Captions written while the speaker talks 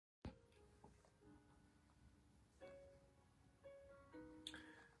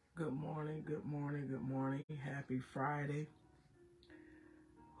Good morning, good morning, good morning. Happy Friday.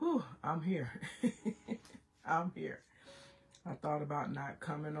 Whew, I'm here. I'm here. I thought about not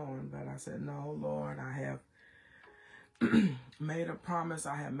coming on, but I said, no, Lord, I have made a promise.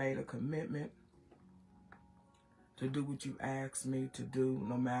 I have made a commitment to do what you asked me to do,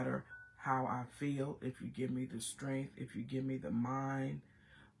 no matter how I feel. If you give me the strength, if you give me the mind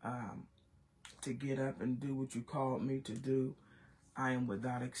to get up and do what you called me to do, I am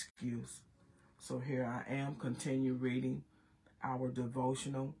without excuse. So here I am, continue reading our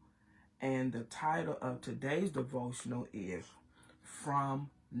devotional. And the title of today's devotional is From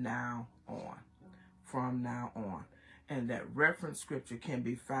Now On. From Now On. And that reference scripture can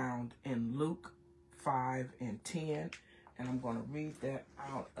be found in Luke 5:10. And I'm going to read that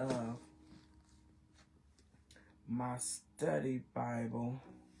out of my study Bible.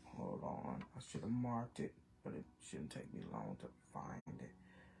 Hold on. I should have marked it, but it shouldn't take me long to find it.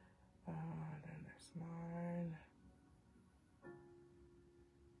 Then there's mine.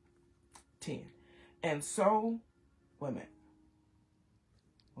 10. And so, wait a minute.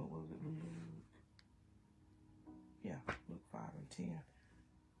 What was it? Yeah, Luke 5:10.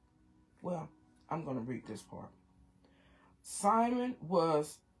 Well, I'm going to read this part. Simon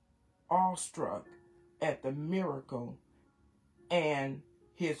was awestruck at the miracle, and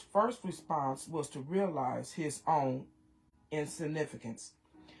his first response was to realize his own insignificance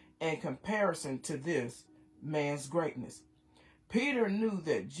in comparison to this man's greatness. Peter knew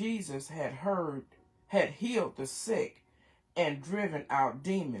that Jesus had healed the sick and driven out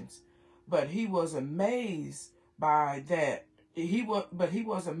demons, but he was amazed by that. He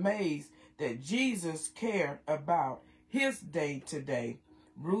was amazed that Jesus cared about his day-to-day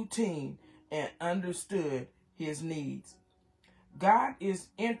routine and understood his needs. God is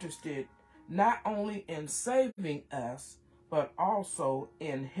interested not only in saving us, but also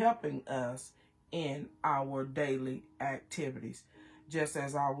in helping us in our daily activities. Just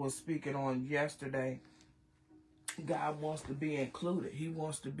as I was speaking on yesterday, God wants to be included. He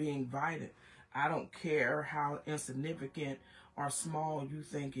wants to be invited. I don't care how insignificant or small you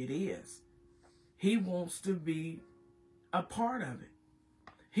think it is. He wants to be a part of it.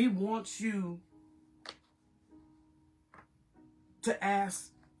 He wants you to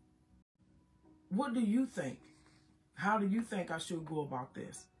ask, what do you think? How do you think I should go about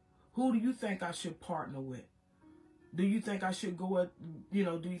this? Who do you think I should partner with? Do you think I should go at,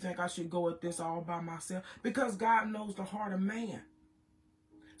 do you think I should go at this all by myself? Because God knows the heart of man.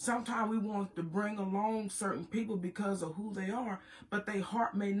 Sometimes we want to bring along certain people because of who they are, but their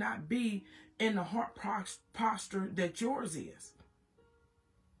heart may not be in the heart posture that yours is.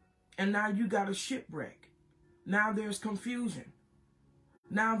 And now you got a shipwreck. Now there's confusion.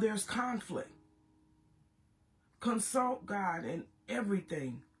 Now there's conflict. Consult God in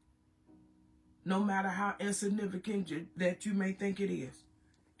everything, no matter how insignificant that you may think it is.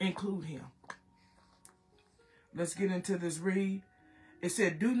 Include him. Let's get into this read. It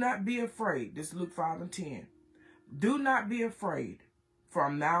said, do not be afraid. This is Luke 5:10. Do not be afraid.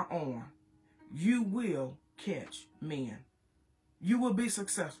 From now on, you will catch men. You will be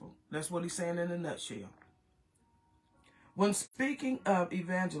successful. That's what he's saying in a nutshell. When speaking of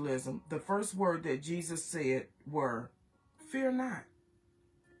evangelism, the first word that Jesus said were, fear not.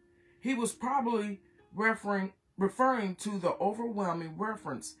 He was probably referring to the overwhelming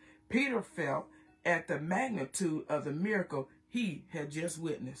reverence Peter felt at the magnitude of the miracle he had just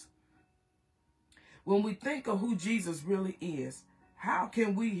witnessed. When we think of who Jesus really is, how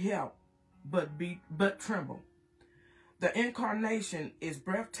can we help but tremble? The incarnation is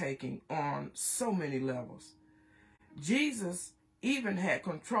breathtaking on so many levels. Jesus even had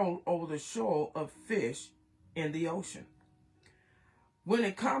control over the shoal of fish in the ocean. When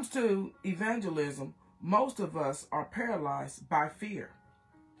it comes to evangelism, most of us are paralyzed by fear.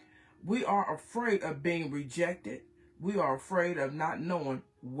 We are afraid of being rejected. We are afraid of not knowing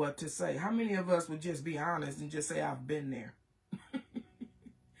what to say. How many of us would just be honest and just say, I've been there?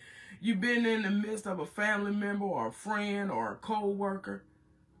 You've been in the midst of a family member or a friend or a co-worker,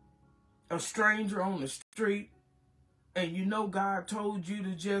 a stranger on the street, and you know God told you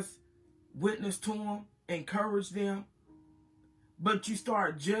to just witness to them, encourage them, but you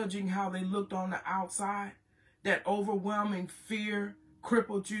start judging how they looked on the outside. That overwhelming fear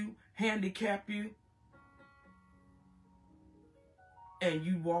crippled you, handicapped you, and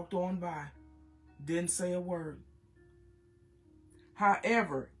you walked on by, didn't say a word.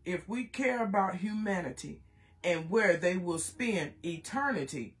 However, if we care about humanity and where they will spend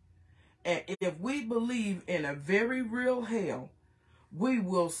eternity, and if we believe in a very real hell, we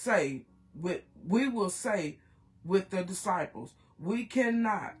will say with the disciples, we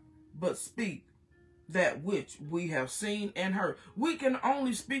cannot but speak that which we have seen and heard. We can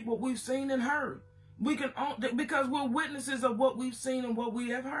only speak what we've seen and heard. We can because we're witnesses of what we've seen and what we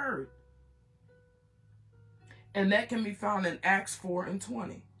have heard. And that can be found in Acts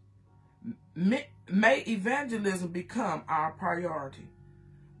 4:20. May evangelism become our priority.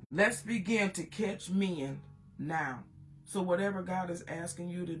 Let's begin to catch men now. So whatever God is asking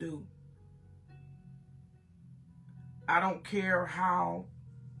you to do, I don't care how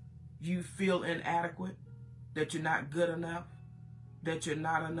you feel inadequate, that you're not good enough, that you're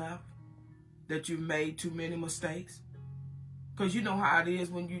not enough, that you've made too many mistakes. Because you know how it is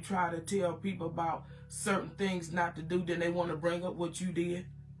when you try to tell people about certain things not to do, then they want to bring up what you did.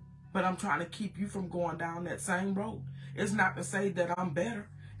 But I'm trying to keep you from going down that same road. It's not to say that I'm better.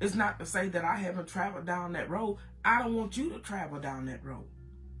 It's not to say that I haven't traveled down that road. I don't want you to travel down that road.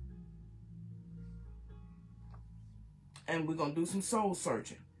 And we're going to do some soul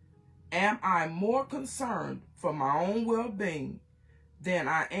searching. Am I more concerned for my own well-being than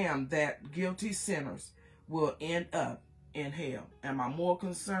I am that guilty sinners will end up in hell? Am I more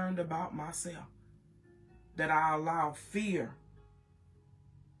concerned about myself, that I allow fear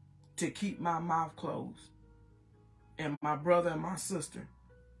to keep my mouth closed, and my brother and my sister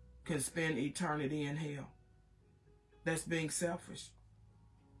can spend eternity in hell? That's being selfish.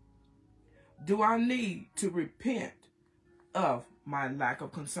 Do I need to repent of my lack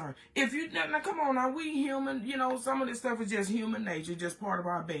of concern? If you now come on now, we human, you know, some of this stuff is just human nature, just part of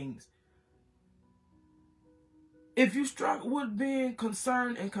our beings. If you struggle with being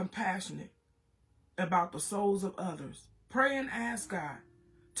concerned and compassionate about the souls of others, pray and ask God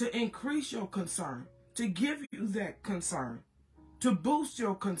to increase your concern, to give you that concern, to boost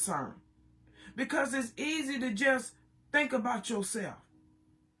your concern. Because it's easy to just think about yourself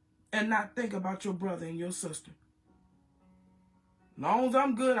and not think about your brother and your sister. As long as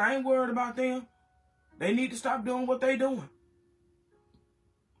I'm good, I ain't worried about them. They need to stop doing what they're doing.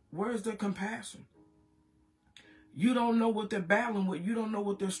 Where's the compassion? You don't know what they're battling with. You don't know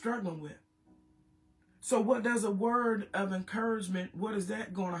what they're struggling with. So what does a word of encouragement, what is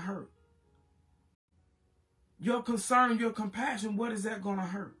that going to hurt? Your concern, your compassion, what is that going to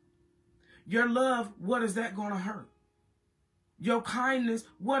hurt? Your love, what is that going to hurt? Your kindness,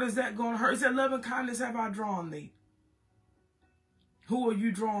 what is that going to hurt? It said, love and kindness have I drawn thee. Who are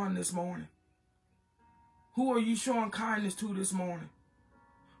you drawing this morning? Who are you showing kindness to this morning?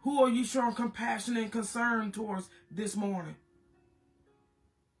 Who are you showing compassion and concern towards this morning?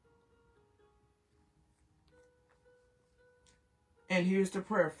 And here's the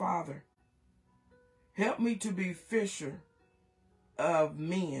prayer. Father, help me to be fisher of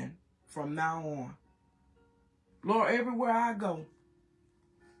men from now on. Lord, everywhere I go,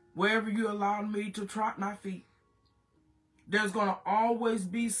 wherever you allow me to trot my feet, there's going to always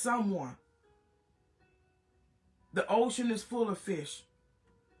be someone. The ocean is full of fish.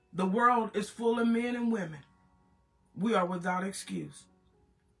 The world is full of men and women. We are without excuse.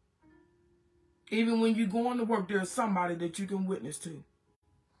 Even when you're going to work, there's somebody that you can witness to.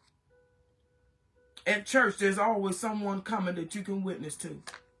 At church, there's always someone coming that you can witness to.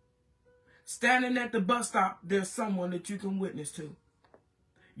 Standing at the bus stop, there's someone that you can witness to.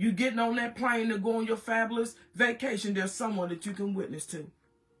 You getting on that plane to go on your fabulous vacation, there's someone that you can witness to.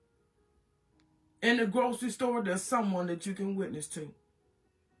 In the grocery store, there's someone that you can witness to.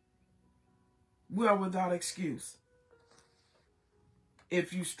 We are without excuse.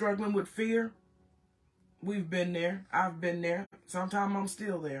 If you're struggling with fear, we've been there. I've been there. Sometimes I'm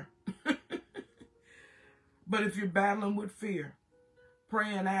still there. But if you're battling with fear,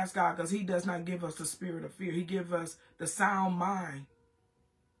 pray and ask God, because he does not give us the spirit of fear. He gives us the sound mind,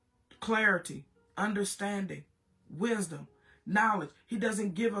 clarity, understanding, wisdom, knowledge. He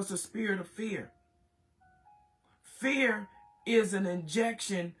doesn't give us a spirit of fear. Fear is an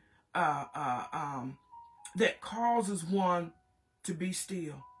injection that causes one to be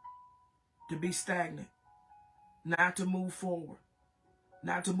still, to be stagnant, not to move forward,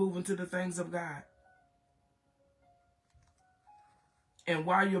 not to move into the things of God. And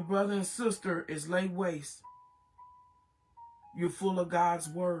while your brother and sister is laid waste, you're full of God's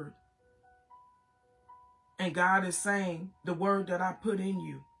word. And God is saying, the word that I put in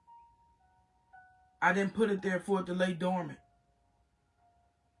you, I didn't put it there for it to lay dormant.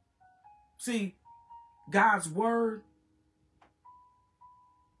 See, God's word,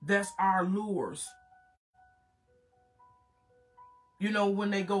 that's our lures. You know, when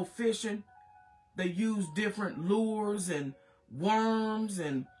they go fishing, they use different lures and worms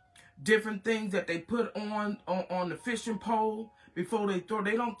and different things that they put on the fishing pole before they throw.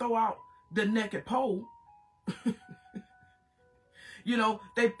 They don't throw out the naked pole. You know,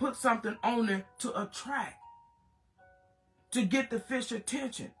 they put something on there to attract, to get the fish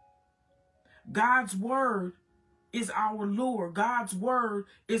attention. God's word is our lure. God's word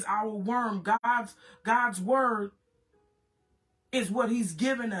is our worm. God's word is what he's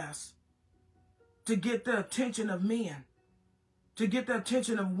given us to get the attention of men, to get the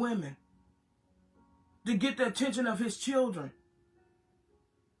attention of women, to get the attention of his children.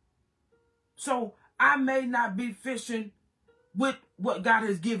 So I may not be fishing with what God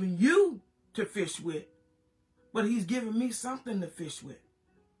has given you to fish with, but he's given me something to fish with.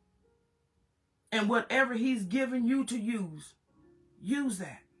 And whatever he's given you to use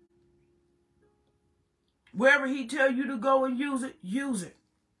that. Wherever he tell you to go and use it, use it.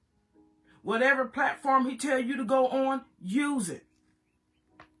 Whatever platform he tell you to go on, use it.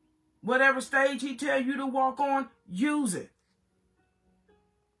 Whatever stage he tell you to walk on, use it.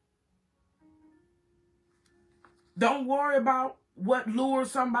 Don't worry about what lure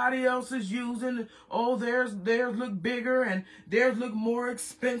somebody else is using. Oh, theirs look bigger and theirs look more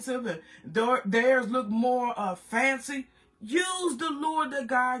expensive and theirs look more fancy. Use the lure that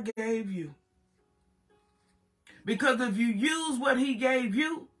God gave you. Because if you use what he gave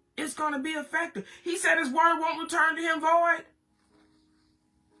you, it's going to be effective. He said his word won't return to him void.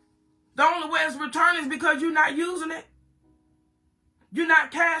 The only way it's returning is because you're not using it. You're not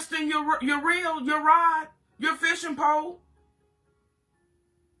casting your reel, your rod, your fishing pole.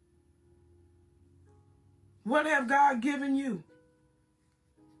 What have God given you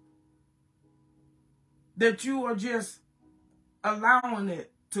that you are just allowing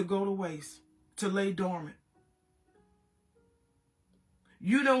it to go to waste, to lay dormant?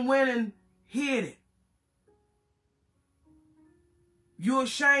 You done went and hid it. You're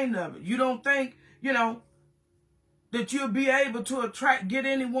ashamed of it. You don't think, that you'll be able to get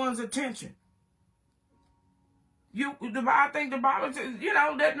anyone's attention. I think the Bible says,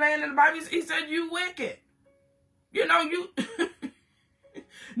 that man in the Bible, he said, you wicked.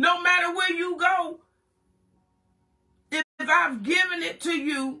 No matter where you go, if I've given it to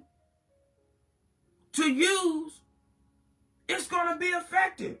you to use, it's going to be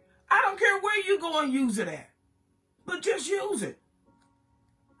effective. I don't care where you go and use it at, but just use it.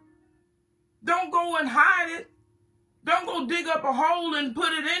 Don't go and hide it. Don't go dig up a hole and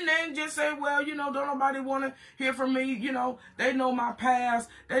put it in there and just say, well, don't nobody want to hear from me. They know my past.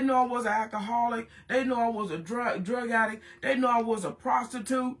 They know I was an alcoholic. They know I was a drug addict. They know I was a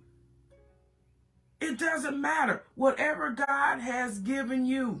prostitute. It doesn't matter. Whatever God has given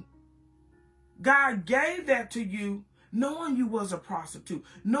you, God gave that to you knowing you was a prostitute,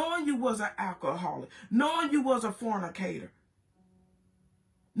 knowing you was an alcoholic, knowing you was a fornicator,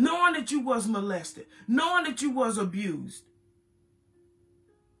 knowing that you was molested, knowing that you was abused,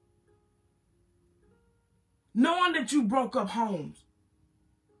 knowing that you broke up homes.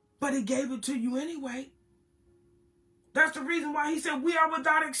 But he gave it to you anyway. That's the reason why he said we are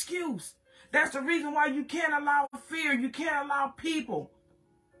without excuse. That's the reason why you can't allow fear, you can't allow people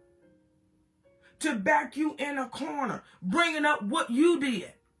to back you in a corner, bringing up what you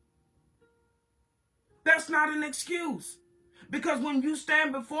did. That's not an excuse. Because when you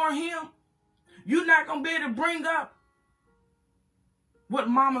stand before him, you're not going to be able to bring up what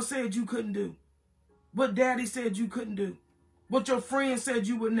mama said you couldn't do, what daddy said you couldn't do, what your friend said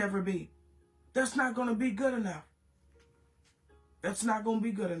you would never be. That's not going to be good enough. That's not going to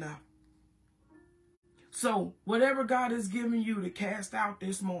be good enough. So whatever God has given you to cast out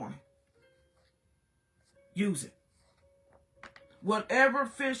this morning, use it. Whatever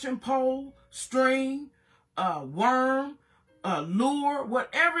fishing pole, string, worm, lure,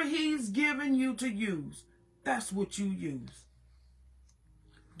 whatever he's given you to use, that's what you use.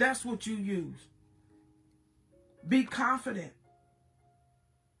 That's what you use. Be confident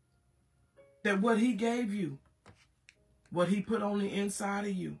that what he gave you, what he put on the inside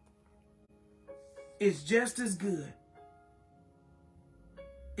of you, is just as good.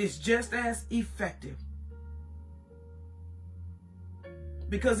 It's just as effective.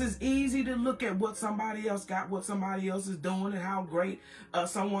 Because it's easy to look at what somebody else got, what somebody else is doing, and how great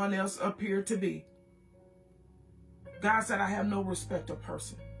someone else appeared to be. God said, I have no respect of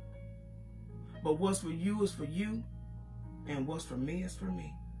person. But what's for you is for you, and what's for me is for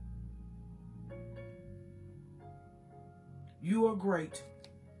me. You are great.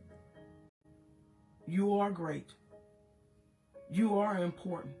 You are great. You are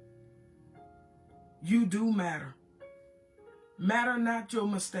important. You do matter. Matter not your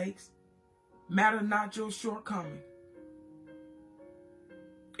mistakes. Matter not your shortcomings.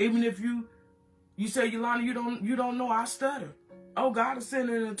 Even if you say, Yolanda, you don't know I stutter. Oh, God is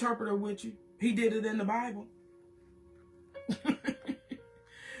sending an interpreter with you. He did it in the Bible.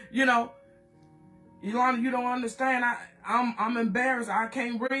 You know, Yolanda, you don't understand. I'm embarrassed. I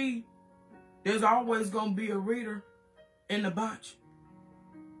can't read. There's always going to be a reader in the bunch.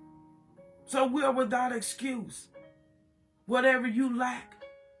 So we are without excuse. Whatever you lack,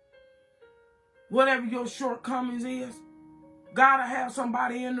 whatever your shortcomings is, God will have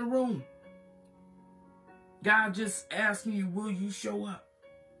somebody in the room. God just asking you, will you show up?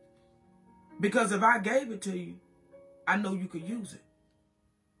 Because if I gave it to you, I know you could use it.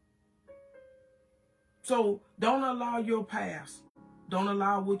 So don't allow your past. Don't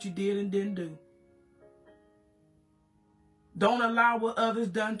allow what you did and didn't do. Don't allow what others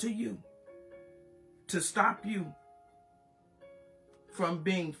done to you to stop you from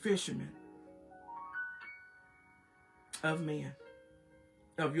being fishermen of men,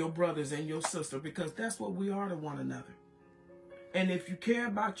 of your brothers and your sister, because that's what we are to one another. And if you care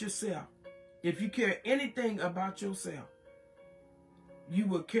about yourself, if you care anything about yourself, you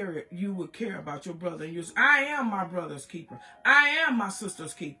will care about your brother and yours. I am my brother's keeper. I am my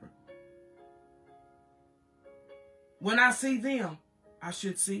sister's keeper. When I see them, I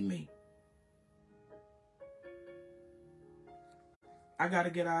should see me. I got to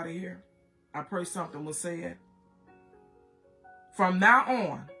get out of here. I pray something was said. From now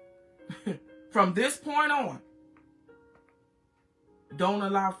on, from this point on, don't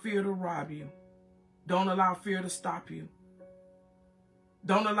allow fear to rob you. Don't allow fear to stop you.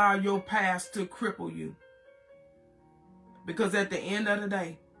 Don't allow your past to cripple you. Because at the end of the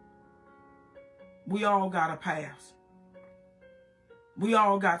day, we all got a past. We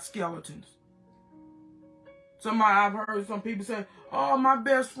all got skeletons. I've heard some people say, oh, my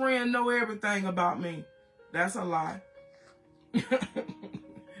best friend know everything about me. That's a lie.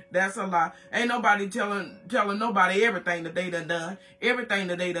 That's a lie. Ain't nobody telling nobody everything that they done, everything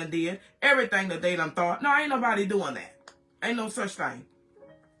that they done did, everything that they done thought. No, ain't nobody doing that. Ain't no such thing.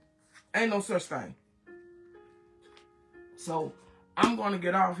 Ain't no such thing. So I'm going to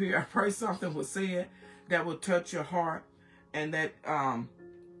get off here. I pray something was said that will touch your heart and that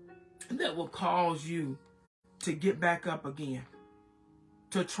will cause you to get back up again,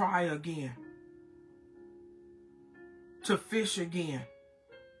 to try again, to fish again,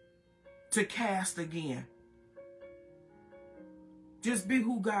 to cast again. Just be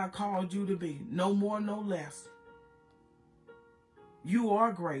who God called you to be. No more, no less. You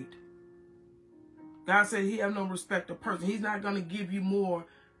are great. God said he have no respect of person. He's not going to give you more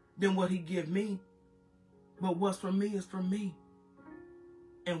than what he give me. But what's for me is for me.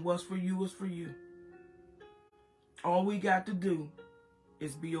 And what's for you is for you. All we got to do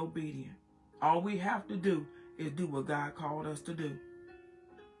is be obedient. All we have to do is do what God called us to do.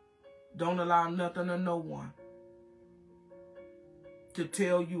 Don't allow nothing or no one to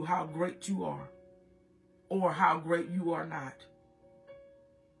tell you how great you are or how great you are not.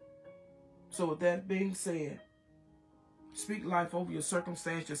 So with that being said, speak life over your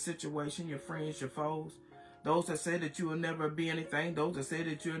circumstance, your situation, your friends, your foes. Those that say that you will never be anything. Those that say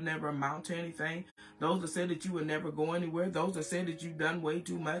that you'll never amount to anything. Those that say that you will never go anywhere. Those that say that you've done way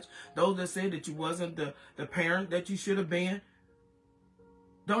too much. Those that say that you wasn't the parent that you should have been.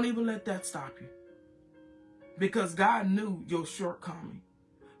 Don't even let that stop you. Because God knew your shortcoming.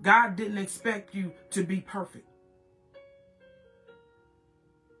 God didn't expect you to be perfect.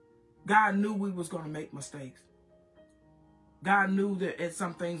 God knew we was going to make mistakes. God knew that at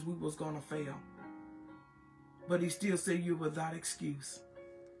some things we was going to fail. But he still said you're without excuse.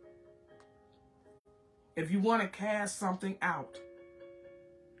 If you want to cast something out,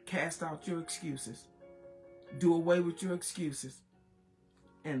 cast out your excuses. Do away with your excuses.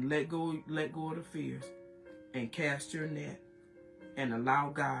 And let go of the fears. And cast your net. And allow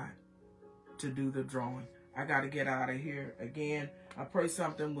God to do the drawing. I got to get out of here. Again, I pray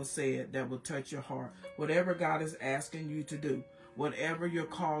something was said that will touch your heart. Whatever God is asking you to do, whatever your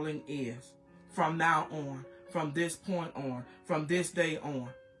calling is, from now on, from this point on, from this day on,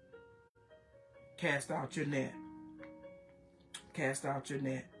 cast out your net. Cast out your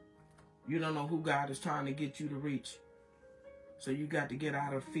net. You don't know who God is trying to get you to reach. So you got to get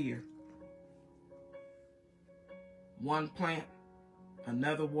out of fear. One plant,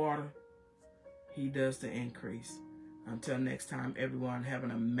 another water, he does the increase. Until next time, everyone, have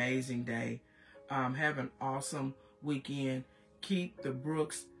an amazing day. Have an awesome weekend. Keep the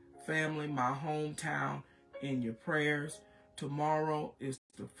Brooks family, my hometown, in your prayers. Tomorrow is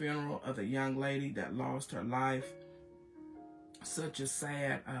the funeral of the young lady that lost her life. Such a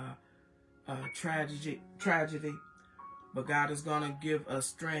sad tragedy. But God is going to give us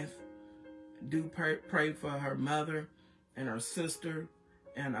strength. Do pray for her mother and her sister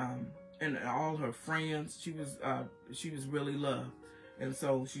and all her friends. She was really loved. And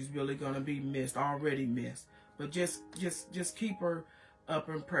so she's really going to be missed, already missed. But just keep her up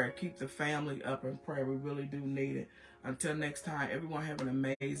in prayer. Keep the family up in prayer. We really do need it. Until next time, everyone have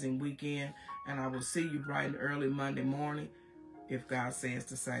an amazing weekend. And I will see you bright and early Monday morning. If God says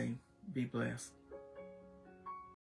the same, be blessed.